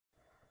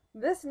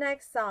This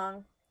next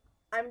song,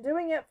 I'm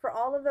doing it for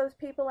all of those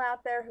people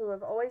out there who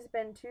have always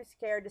been too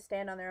scared to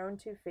stand on their own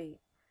 2 feet.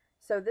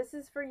 So this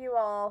is for you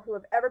all who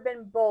have ever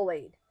been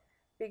bullied,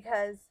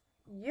 because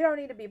you don't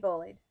need to be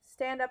bullied.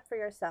 Stand up for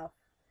yourself.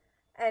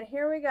 And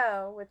here we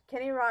go with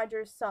Kenny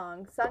Rogers'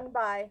 song, sung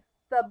by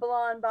the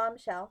Blonde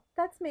Bombshell.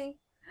 That's me.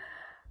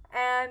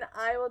 And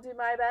I will do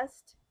my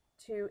best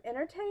to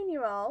entertain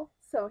you all.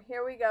 So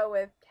here we go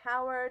with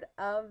Coward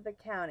of the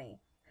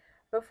County.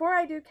 Before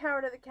I do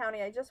Coward of the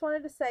County, I just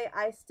wanted to say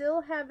I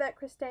still have that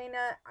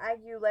Christina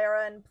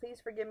Aguilera, and please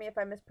forgive me if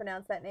I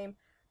mispronounce that name,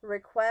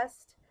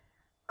 request.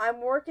 I'm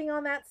working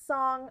on that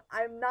song.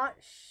 I'm not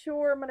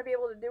sure I'm going to be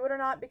able to do it or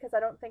not because I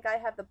don't think I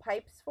have the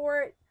pipes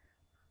for it,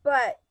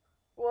 but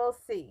we'll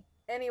see.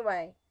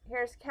 Anyway,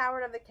 here's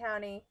Coward of the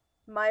County,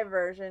 my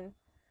version,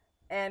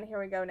 and here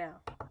we go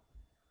now.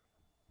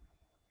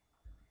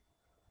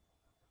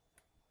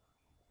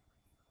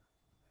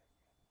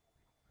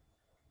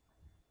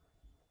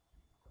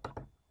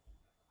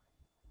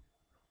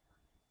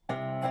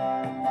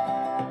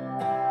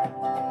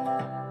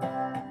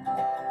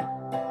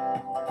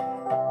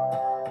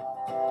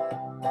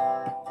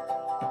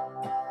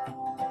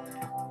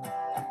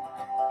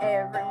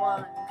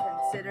 Everyone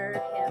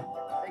considered him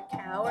the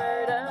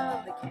coward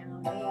of the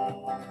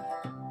county.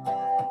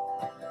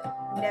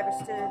 Never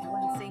stood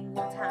one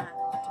single time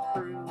to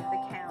prove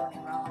the county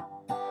wrong.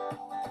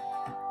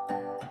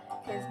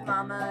 His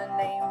mama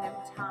named him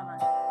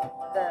Thomas,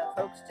 the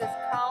folks just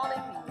called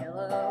him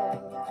Yellow.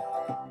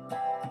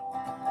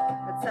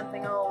 But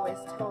something always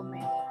told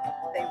me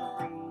they would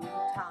read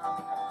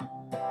Tom wrong.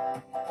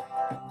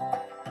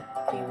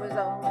 He was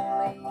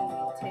only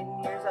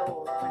 10 years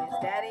old when his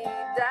daddy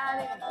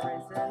died in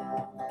prison.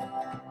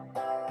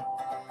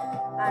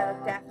 I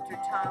looked after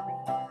Tommy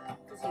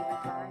because he was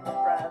my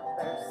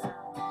brother's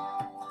son.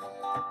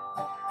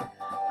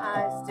 I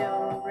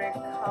still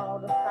recall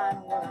the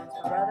final words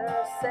my brother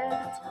said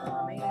to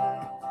Tommy.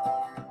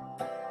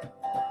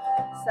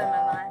 Son,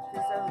 my life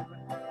is over,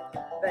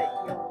 but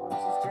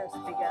yours has just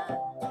begun.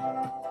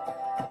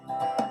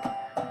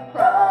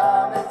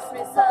 Promise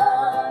me,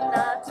 son,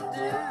 not to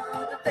do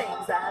the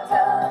things I've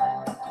done.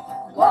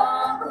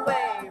 Walk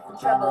away from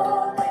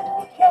trouble when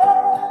you can.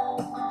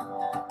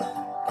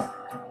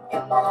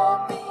 It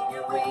won't mean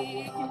you're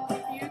weak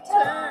if you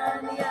turn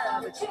the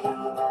other cheek.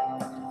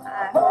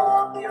 I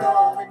hope you're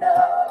old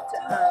enough to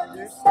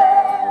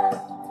understand.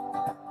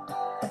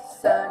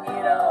 Son,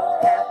 you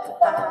don't have to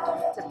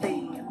fight to be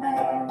a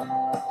man.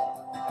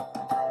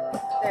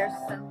 There's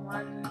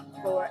someone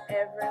for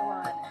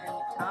everyone, and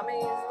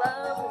Tommy's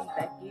love was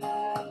Becky.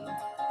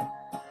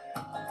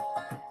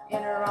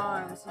 In her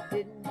arms, he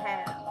didn't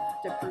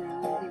have to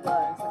prove he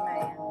was a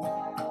man.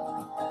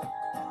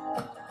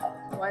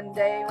 One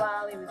day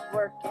while he was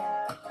working,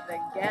 the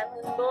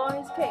Gatlin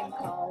boys came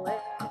calling.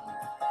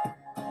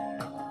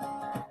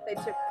 They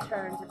took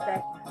turns at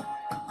Becky.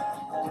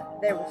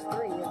 There was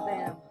 3 of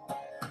them.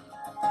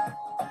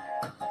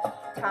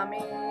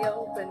 Tommy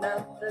opened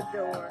up the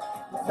door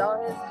and saw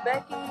his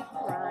Becky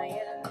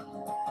crying.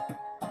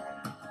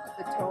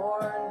 The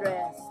torn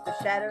dress, the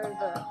shattered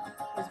look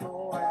was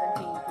more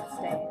than he could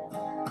stand.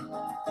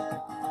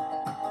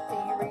 He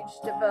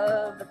reached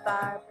above the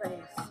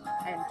fireplace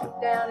and took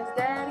down his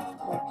daddy's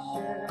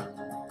picture.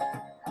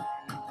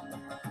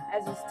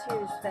 As his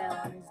tears fell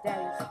on his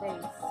daddy's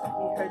face,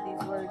 he heard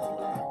these words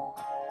again.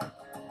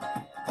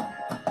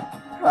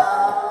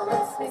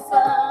 Promise me,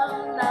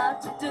 son,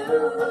 not to do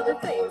the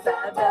things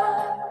I've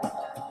done.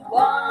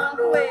 Walk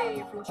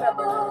away from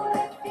trouble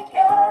if you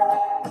can.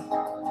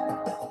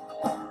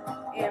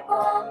 It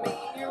won't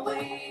mean you're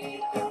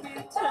weak if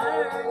you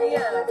turn the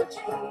other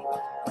cheek.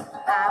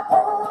 I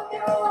hope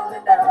you're old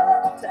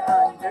enough to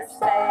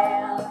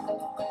understand.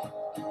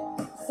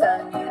 Son,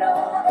 you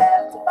don't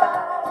have to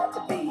fight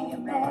to be a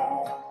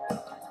man.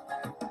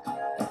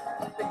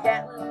 The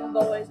Gatlin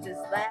boys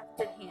just laughed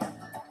at him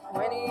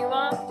when he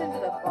walked into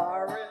the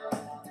bar room.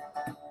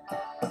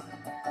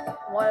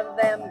 One of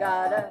them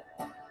got up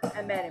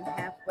and met him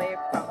halfway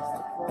across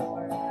the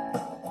floor.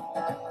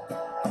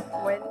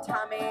 When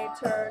Tommy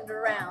turned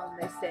around,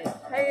 they said,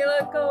 "Hey,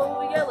 look,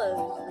 old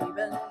Yellow's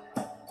leaving."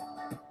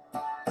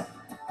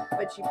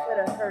 But you could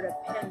have heard a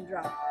pin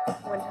drop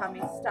when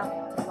Tommy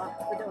stopped to lock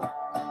the door.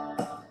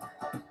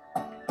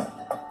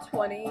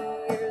 20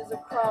 years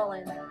of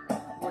crawling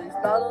was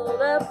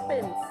bottled up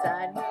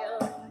inside him.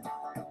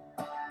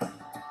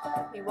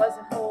 He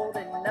wasn't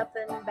holding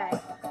nothing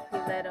back, he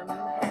let him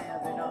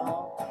have it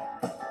all.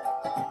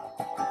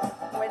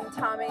 When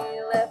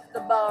Tommy left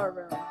the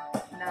barroom,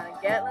 not a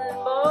Gatlin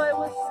boy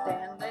was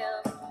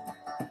standing.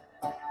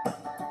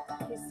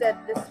 He said,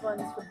 "This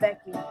one's for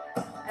Becky,"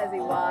 as he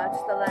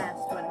watched the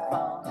last one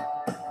fall.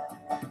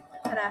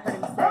 And I heard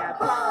him say, "I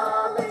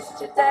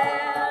promised your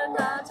dad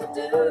not to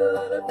do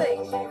the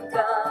things you've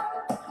done.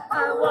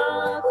 I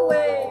walk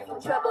away from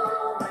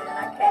trouble when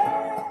I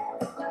can.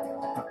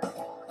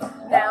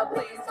 Now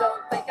please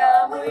don't think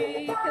I'm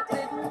weak, I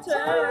didn't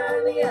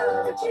turn the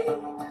other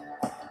cheek.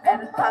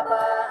 And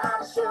Papa,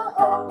 I sure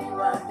hope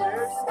you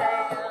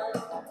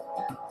understand.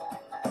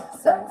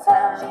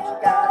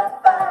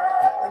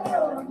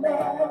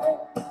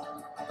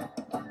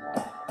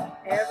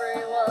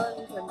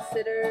 Everyone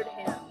considered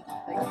him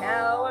the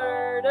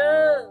coward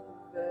of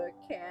the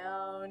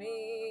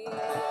county.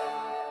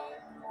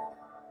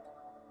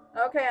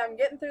 Okay, I'm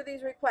getting through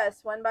these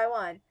requests one by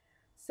one.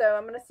 So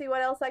I'm going to see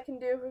what else I can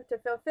do to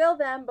fulfill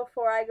them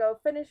before I go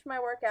finish my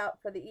workout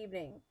for the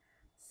evening.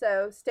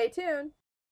 So stay tuned.